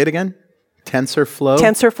 Say it again. TensorFlow?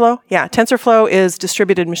 TensorFlow, yeah. TensorFlow is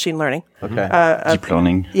distributed machine learning. Okay. Deep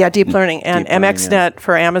learning. Yeah, deep learning. And MXNet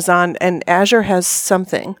for Amazon, and Azure has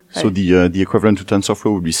something. So the equivalent to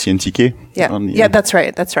TensorFlow would be CNTK? Yeah, that's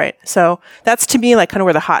right. That's right. So that's, to me, like kind of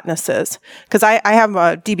where the hotness is. Because I have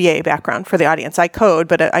a DBA background for the audience. I code,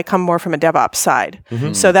 but I come more from a DevOps side.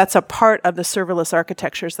 Mm-hmm. So that's a part of the serverless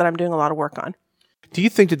architectures that I'm doing a lot of work on. Do you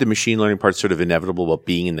think that the machine learning part's sort of inevitable about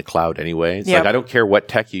being in the cloud anyway? It's like, I don't care what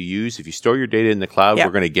tech you use. If you store your data in the cloud,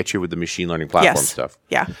 we're going to get you with the machine learning platform stuff.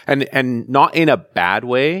 Yeah. And not in a bad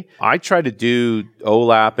way. I tried to do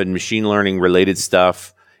OLAP and machine learning related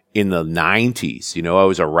stuff in the 90s. I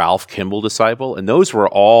was a Ralph Kimball disciple, and those were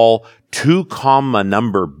all 2 comma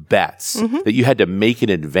number bets that you had to make in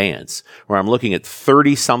advance, where I'm looking at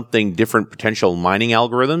 30-something different potential mining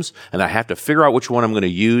algorithms, and I have to figure out which one I'm going to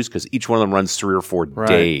use because each one of them runs 3 or 4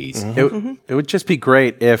 days. It would just be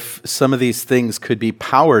great if some of these things could be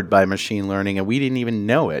powered by machine learning and we didn't even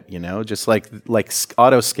know it, just like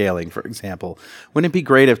auto-scaling, for example. Wouldn't it be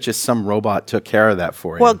great if just some robot took care of that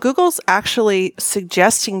for you? Well, Google's actually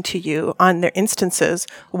suggesting to you on their instances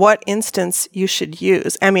what instance you should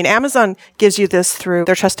use. I mean, Amazon gives you this through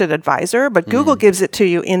their trusted advisor, but Google gives it to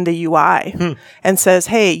you in the UI and says,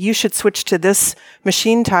 hey, you should switch to this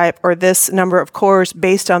machine type or this number of cores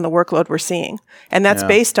based on the workload we're seeing. And that's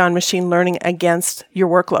based on machine learning against your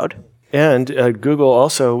workload. And Google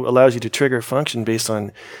also allows you to trigger a function based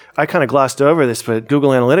on, I kind of glossed over this, but Google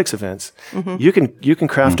Analytics events. Mm-hmm. You can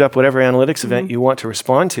craft up whatever analytics event you want to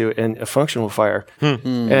respond to, and a function will fire.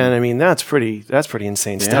 And I mean, that's pretty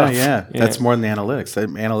insane stuff. Yeah, that's more than the analytics.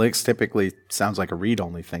 Analytics typically sounds like a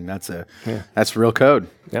read-only thing. That's real code.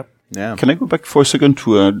 Yep. Yeah. Can I go back for a second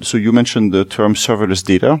to, so you mentioned the term serverless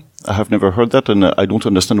data. I have never heard that, and I don't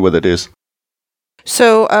understand what that is.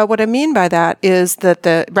 So what I mean by that is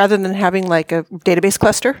that rather than having like a database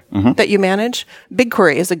cluster that you manage,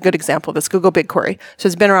 BigQuery is a good example of this, Google BigQuery. So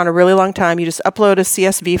it's been around a really long time. You just upload a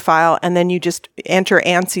CSV file and then you just enter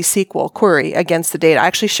ANSI SQL query against the data. I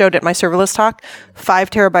actually showed it in my serverless talk,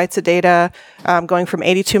 5 terabytes of data, going from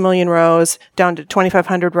 82 million rows down to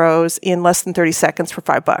 2,500 rows in less than 30 seconds for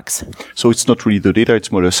 $5. So it's not really the data,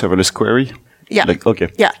 it's more a serverless query? Yeah. Okay.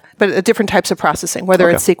 Yeah, but different types of processing, whether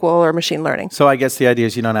it's SQL or machine learning. So I guess the idea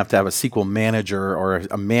is you don't have to have a SQL manager or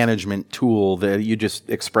a management tool that you just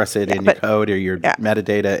express it in your code or your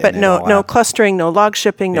metadata. But no clustering, no log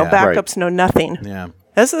shipping, no backups, no nothing. Yeah.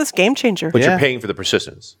 This is a game changer. But you're paying for the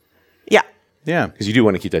persistence. Yeah. Yeah. Because you do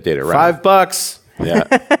want to keep that data around. $5.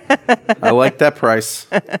 Yeah. I like that price.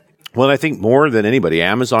 Well, I think more than anybody,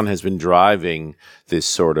 Amazon has been driving this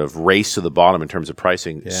sort of race to the bottom in terms of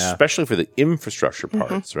pricing, especially for the infrastructure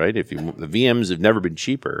parts, right? The VMs have never been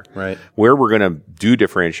cheaper. Right. Where we're going to do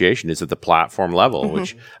differentiation is at the platform level,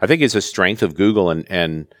 which I think is a strength of Google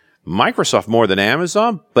and Microsoft more than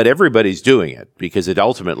Amazon, but everybody's doing it because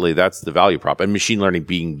ultimately that's the value prop, and machine learning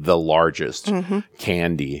being the largest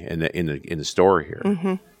candy in the store here.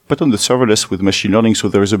 Mm-hmm. But on the serverless with machine learning, so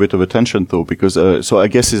there is a bit of a tension though, because so I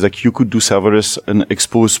guess it's like you could do serverless and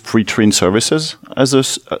expose pre-trained services as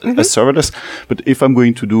serverless. But if I'm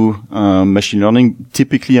going to do machine learning,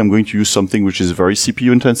 typically I'm going to use something which is very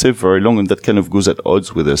CPU intensive, very long, and that kind of goes at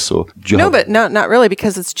odds with this. So not really,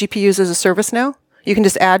 because it's GPUs as a service now. You can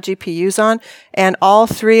just add GPUs on, and all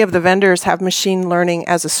 3 of the vendors have machine learning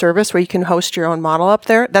as a service where you can host your own model up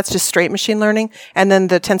there. That's just straight machine learning. And then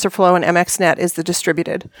the TensorFlow and MXNet is the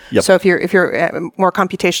distributed. Yep. So if you're more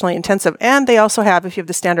computationally intensive, and they also have, if you have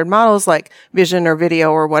the standard models like vision or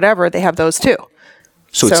video or whatever, they have those too.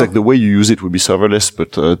 So it's like the way you use it would be serverless,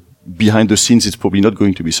 but behind the scenes, it's probably not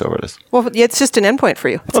going to be serverless. Well, it's just an endpoint for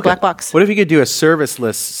you. It's a black box. What if you could do a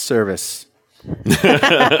serviceless service? Now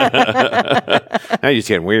you're just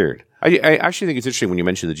getting weird. I actually think it's interesting when you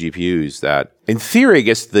mention the GPUs that, in theory, I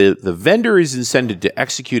guess the vendor is incented to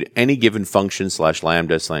execute any given function /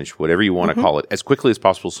 Lambda / whatever you want to call it as quickly as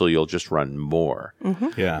possible so you'll just run more.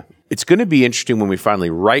 Yeah. It's going to be interesting when we finally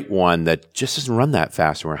write one that just doesn't run that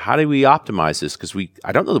fast. Or how do we optimize this? Because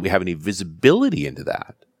I don't know that we have any visibility into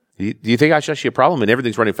that. Do you think that's actually a problem? And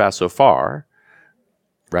everything's running fast so far,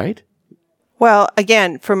 right? Well,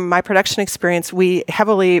 again, from my production experience, we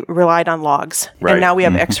heavily relied on logs. Right. And now we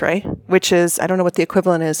have X-Ray, which is, I don't know what the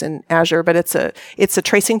equivalent is in Azure, but it's a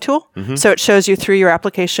tracing tool. So it shows you through your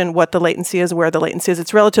application what the latency is, where the latency is.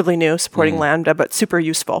 It's relatively new, supporting Lambda, but super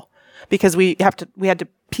useful because we had to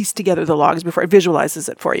piece together the logs before it visualizes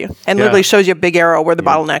it for you and literally shows you a big arrow where the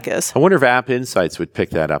bottleneck is. I wonder if App Insights would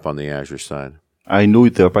pick that up on the Azure side. I know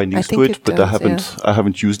there are bindings to it, but I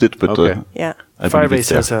haven't used it. But Yeah.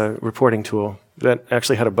 Firebase has a reporting tool that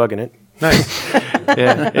actually had a bug in it. Nice.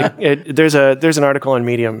 There's an article on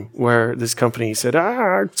Medium where this company said,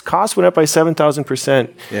 its cost went up by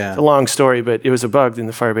 7,000%. Yeah. It's a long story, but it was a bug in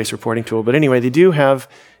the Firebase reporting tool. But anyway, they do have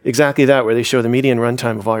exactly that, where they show the median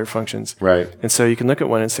runtime of all your functions. Right. And so you can look at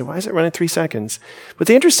one and say, why is it running 3 seconds? But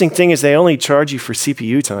the interesting thing is they only charge you for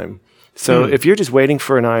CPU time. So if you're just waiting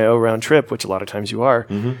for an I/O round trip, which a lot of times you are,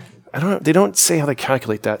 I don't know, they don't say how they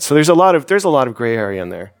calculate that. So there's a lot of gray area in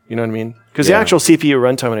there. You know what I mean? Because the actual CPU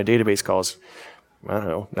runtime on a database call is, I don't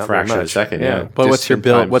know, not Fraction very of a much. second, yeah. But what's your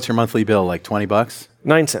bill? Times. What's your monthly bill? Like $20?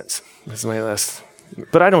 9 cents is my list.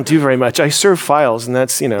 But I don't do very much. I serve files, and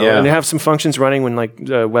that's, and I have some functions running when like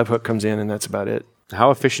webhook comes in, and that's about it. How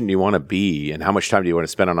efficient do you want to be, and how much time do you want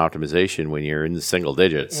to spend on optimization when you're in the single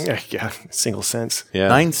digits? Yeah, single cents. Yeah.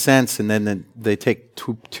 9 cents, and then they take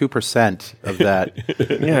 2% of that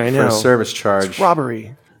Yeah, I for know. a service charge. It's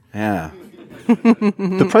robbery. Yeah.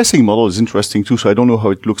 The pricing model is interesting too. So I don't know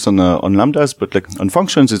how it looks on Lambdas, but like on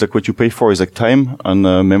functions, is like what you pay for is like time and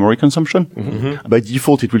memory consumption. By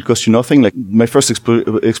default, it will cost you nothing. Like my first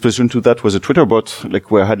exposure to that was a Twitter bot,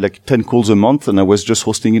 like where I had like 10 calls a month, and I was just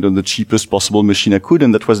hosting it on the cheapest possible machine I could,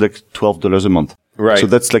 and that was like $12 a month. Right. So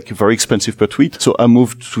that's like very expensive per tweet. So I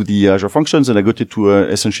moved to the Azure functions and I got it to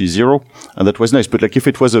essentially zero. And that was nice. But like if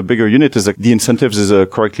it was a bigger unit, it's like the incentives is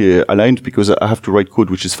correctly aligned because I have to write code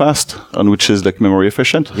which is fast and which is like memory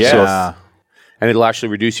efficient. Yeah. So And it'll actually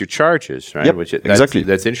reduce your charges, right? Yep, exactly.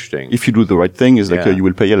 That's interesting. if you do the right thing, is like you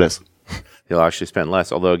will pay less. You'll actually spend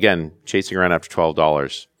less. Although, again, chasing around after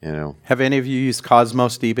 $12, Have any of you used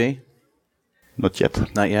Cosmos DB? Not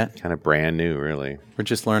yet. Not yet? kind of brand new, really. We're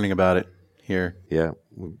just learning about it here. Yeah.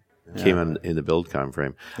 Came in the build time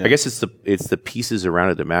frame. I guess it's the pieces around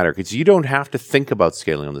it that matter because you don't have to think about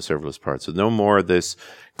scaling on the serverless part. So no more of this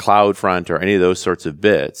cloud front or any of those sorts of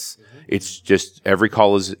bits. It's just every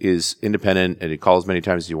call is independent and it calls as many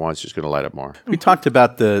times as you want. It's just going to light up more. We talked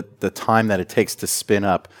about the time that it takes to spin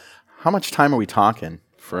up. How much time are we talking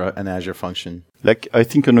for an Azure function? Like I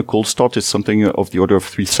think on a cold start is something of the order of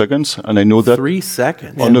 3 seconds, and I know that 3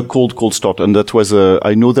 seconds on a cold start, and that was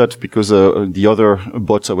I know that because the other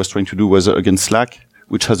bots I was trying to do was against Slack,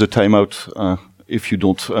 which has a timeout if you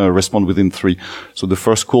don't respond within 3. So the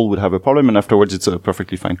first call would have a problem, and afterwards it's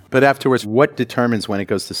perfectly fine. But afterwards, what determines when it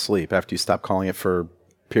goes to sleep? After you stop calling it for a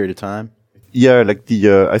period of time? Yeah, like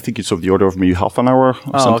I think it's of the order of maybe half an hour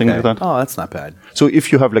or something like that. Oh, that's not bad. So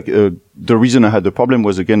if you have like the reason I had the problem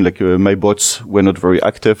was again like my bots were not very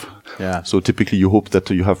active. Yeah. So typically you hope that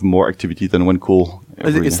you have more activity than one call.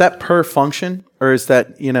 Is that per function, or is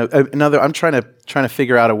that another? I'm trying to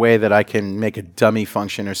figure out a way that I can make a dummy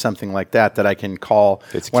function or something like that I can call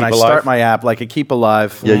when I start my app, like a keep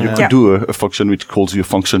alive. Yeah, you could do a function which calls you a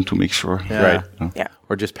function to make sure. Yeah. Right. Yeah.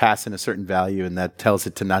 Or just pass in a certain value, and that tells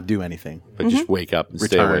it to not do anything. But just wake up and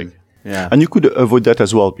stay awake. Yeah. And you could avoid that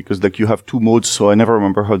as well because like you have 2 modes. So I never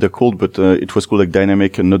remember how they're called, but it was called like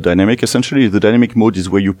dynamic and not dynamic. Essentially, the dynamic mode is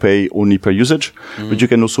where you pay only per usage, but you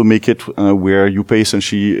can also make it where you pay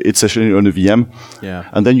essentially on a VM. Yeah.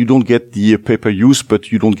 And then you don't get the pay per use,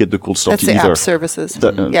 but you don't get the cold start That's the either. app services.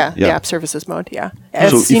 The app services mode. Yeah.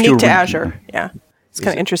 So It's if unique you're to Azure. Yeah. It's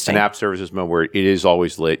kind of interesting. An app services mode where it is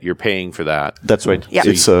always lit. You're paying for that. That's right. Yeah.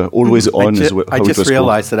 It's always on. I just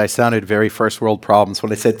realized that I sounded very first world problems when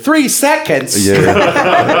I said 3 seconds. Yeah.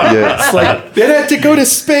 Yeah. It's like they had to go to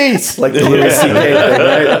space, like the Louis C.K. thing,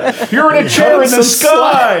 right? You're in a chair in the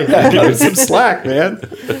sky. Some slack, man.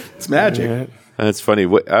 It's magic. Yeah. That's funny.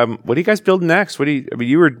 What do you guys build next?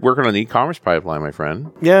 You were working on the e-commerce pipeline, my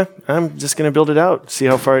friend. Yeah, I'm just going to build it out, see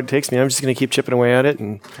how far it takes me. I'm just going to keep chipping away at it.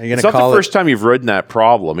 And Are you It's going to not call the first time you've ridden that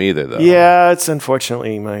problem either, though. yeah, it's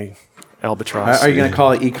unfortunately albatross. Are you going to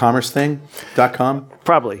call it e-commerce thing.com?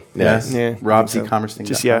 Probably. Yes. Yeah. Rob's e-commerce thing.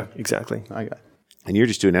 Just, yeah, exactly. I got it. And you're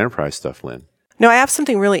just doing enterprise stuff, Lynn. No, I have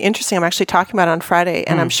something really interesting. I'm actually talking about it on Friday,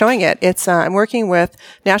 and I'm showing it. It's I'm working with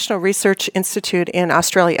National Research Institute in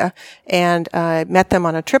Australia, and I met them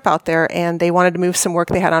on a trip out there, and they wanted to move some work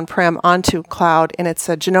they had on-prem onto cloud, and it's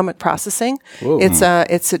genomic processing. It's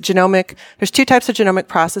a genomic. There's two types of genomic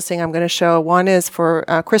processing I'm going to show. One is for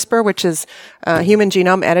CRISPR, which is human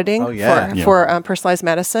genome editing for personalized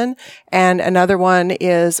medicine, and another one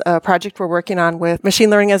is a project we're working on with machine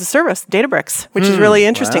learning as a service, Databricks, which is really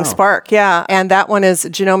interesting. Spark, and that one is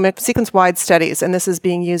genomic sequence-wide studies, and this is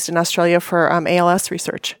being used in Australia for ALS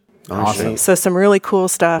research. Awesome. So some really cool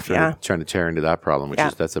stuff, Trying to tear into that problem, which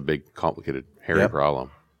is that's a big, complicated, hairy problem.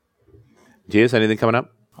 Mathias, anything coming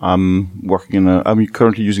up? I'm working I'm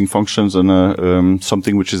currently using functions on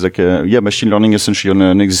something which is like machine learning essentially on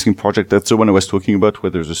an existing project. That's the one I was talking about where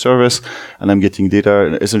there's a service and I'm getting data.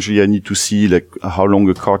 And essentially I need to see like how long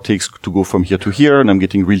a car takes to go from here to here, and I'm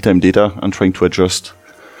getting real-time data and trying to adjust.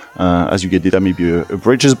 As you get data, maybe a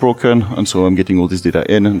bridge is broken, and so I'm getting all this data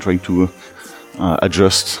in and trying to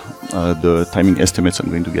adjust the timing estimates I'm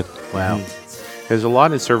going to get. Wow. There's a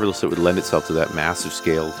lot in serverless that would lend itself to that massive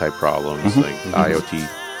scale type problems, like IoT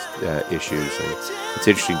issues. And it's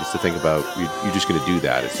interesting just to think about you're just going to do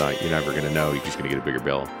that. It's not, you're never going to know. You're just going to get a bigger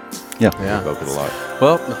bill. Yeah. Invoke it a lot.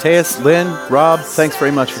 Well, Mathias, Lynn, Rob, thanks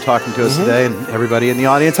very much for talking to us today, and everybody in the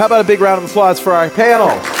audience. How about a big round of applause for our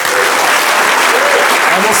panel?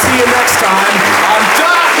 And we'll see you next time on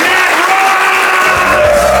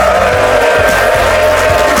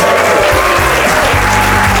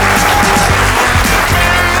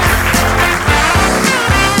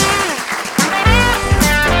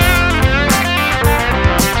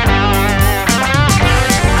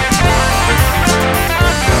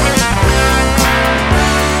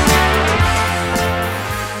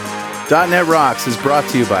 .NET .NET Rocks is brought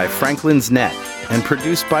to you by Franklin's Net and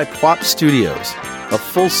produced by Plop Studios, a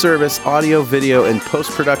full-service audio, video, and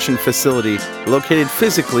post-production facility located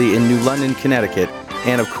physically in New London, Connecticut,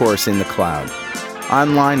 and of course in the cloud.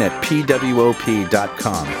 Online at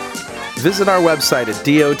pwop.com. Visit our website at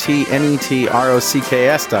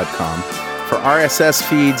dotnetrocks.com for RSS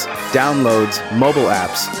feeds, downloads, mobile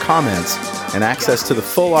apps, comments, and access to the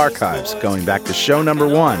full archives going back to show number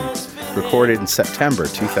 1, recorded in September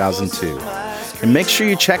 2002. And make sure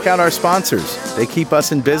you check out our sponsors. They keep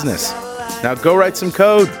us in business. Now go write some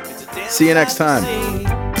code. See you next time.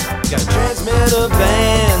 Got a transmitter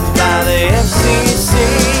banned by the FCC.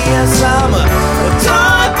 Yes, I'm a